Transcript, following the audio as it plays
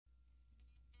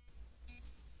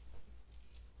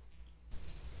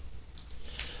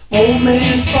Old man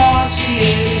Fosse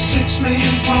and his six-man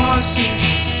posse,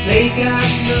 they got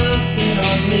nothing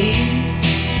on me.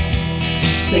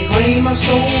 They claim I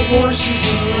stole horses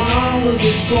and all of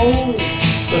his gold,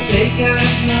 but they got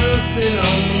nothing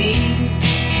on me.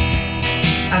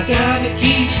 I gotta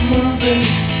keep moving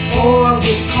or I'll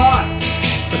get caught,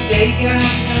 but they got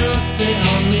nothing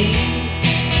on me.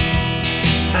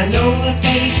 I know if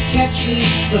they catch me,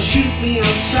 they'll shoot me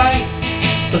on sight,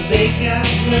 but they got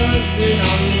nothing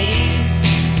on me.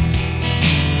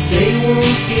 They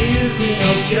won't give me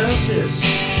no justice.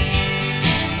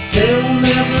 They'll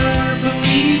never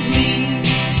believe me.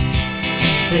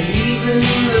 And even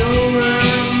though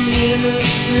I'm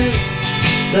innocent,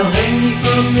 they'll hang me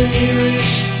from the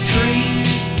nearest tree.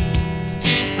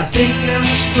 I think I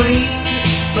was framed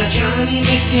by Johnny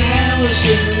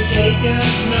McAllister. They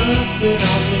got nothing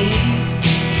on me.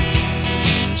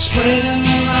 Spreading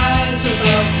the lies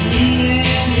about me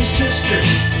and his sister,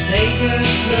 they got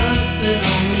nothing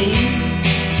on me.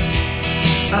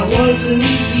 I was an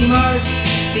easy mark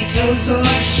because of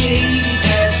my shady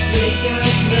past, they got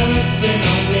nothing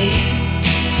on me.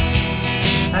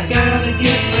 I gotta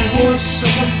get my horse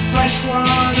some fresh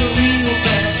water real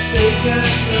fast, they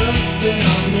got nothing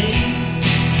on me.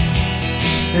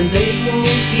 And they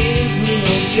won't give me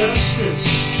no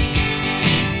justice.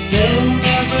 They'll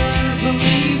never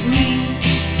believe me.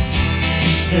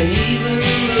 And even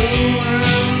though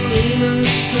I'm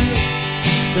innocent,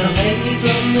 they'll hang me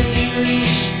from the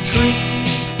nearest tree.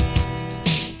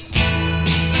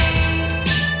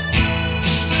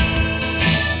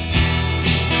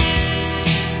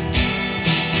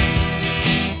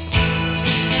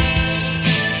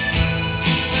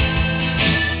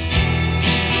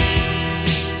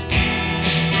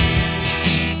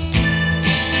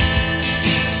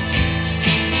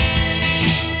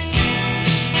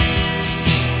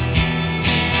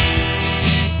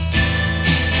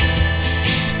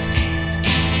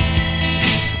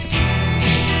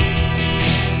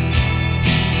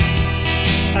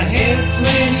 I had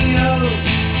plenty of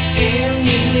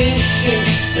ammunition,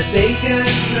 but they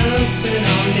got nothing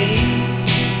on me.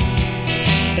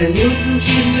 And wouldn't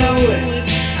you know it,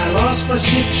 I lost my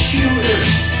six-shooter,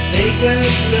 they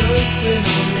got nothing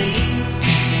on me.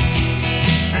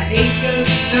 I ain't got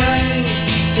time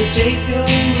to take a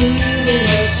little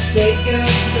rest, they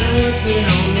got nothing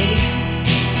on me.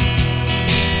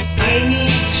 I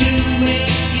need to make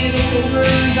it over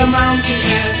the mountain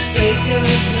pass, they got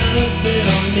nothing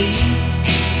on me.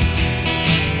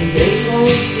 And they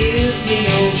won't give me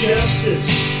no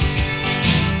justice.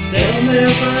 They'll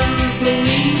never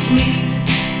believe me.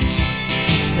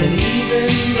 And even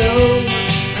though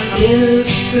I'm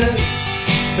innocent,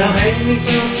 they'll hang me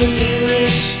from the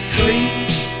nearest tree.